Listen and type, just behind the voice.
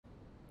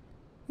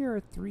Here are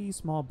 3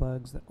 small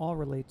bugs that all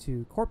relate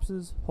to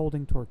corpses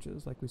holding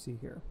torches, like we see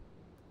here.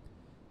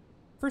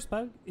 First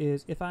bug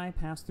is if I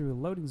pass through a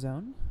loading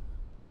zone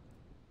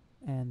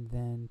and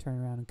then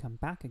turn around and come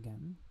back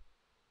again,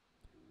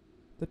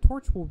 the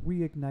torch will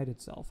reignite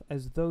itself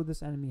as though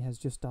this enemy has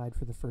just died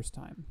for the first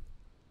time,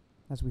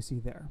 as we see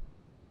there.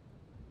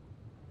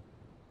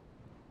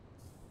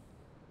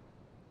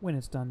 When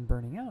it's done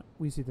burning out,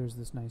 we see there's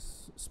this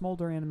nice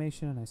smolder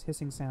animation, a nice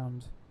hissing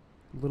sound,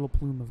 little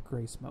plume of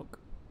gray smoke.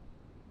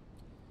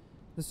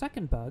 The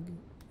second bug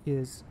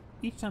is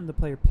each time the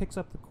player picks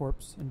up the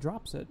corpse and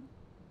drops it,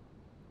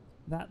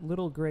 that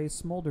little gray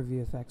smolder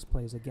VFX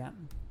plays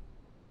again.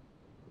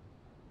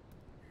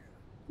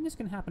 And this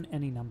can happen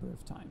any number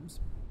of times.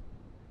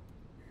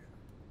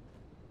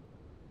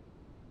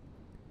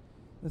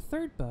 The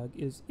third bug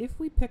is if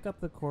we pick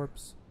up the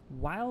corpse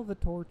while the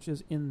torch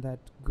is in that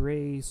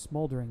gray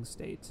smoldering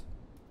state,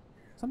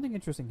 something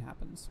interesting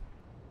happens.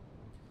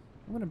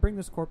 I'm going to bring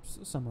this corpse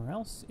somewhere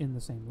else in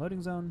the same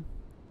loading zone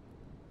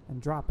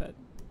and drop it.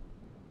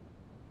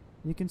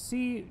 You can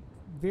see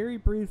very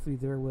briefly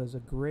there was a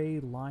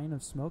gray line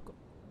of smoke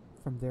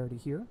from there to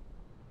here.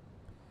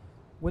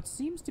 What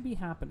seems to be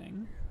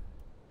happening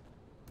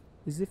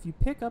is if you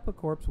pick up a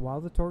corpse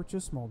while the torch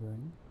is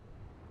smoldering,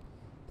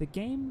 the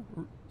game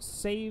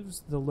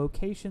saves the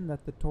location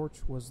that the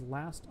torch was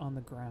last on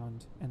the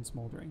ground and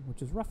smoldering,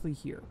 which is roughly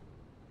here.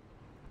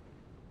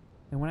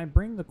 And when I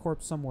bring the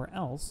corpse somewhere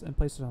else and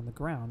place it on the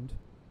ground,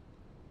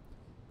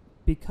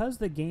 because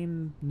the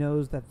game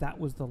knows that that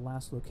was the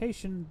last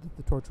location that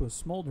the torch was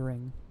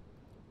smoldering,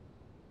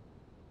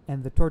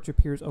 and the torch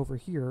appears over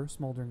here,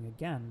 smoldering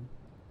again,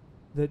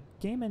 the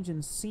game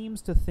engine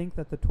seems to think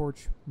that the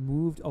torch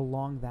moved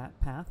along that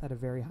path at a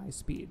very high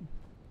speed,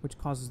 which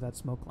causes that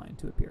smoke line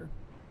to appear.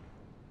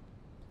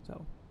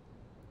 So,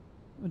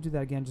 I'm going to do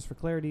that again just for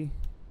clarity.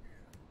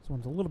 This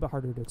one's a little bit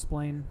harder to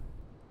explain.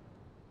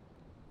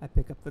 I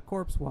pick up the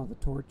corpse while the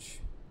torch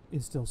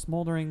is still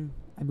smoldering.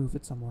 I move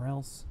it somewhere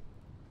else.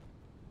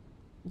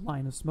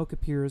 Line of smoke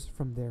appears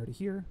from there to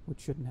here,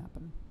 which shouldn't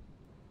happen.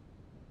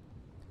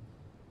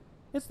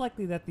 It's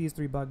likely that these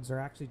 3 bugs are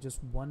actually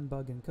just one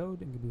bug in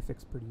code and can be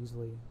fixed pretty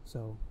easily,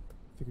 so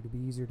I figured it'd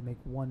be easier to make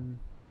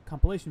one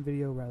compilation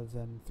video rather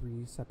than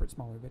 3 separate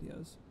smaller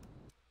videos.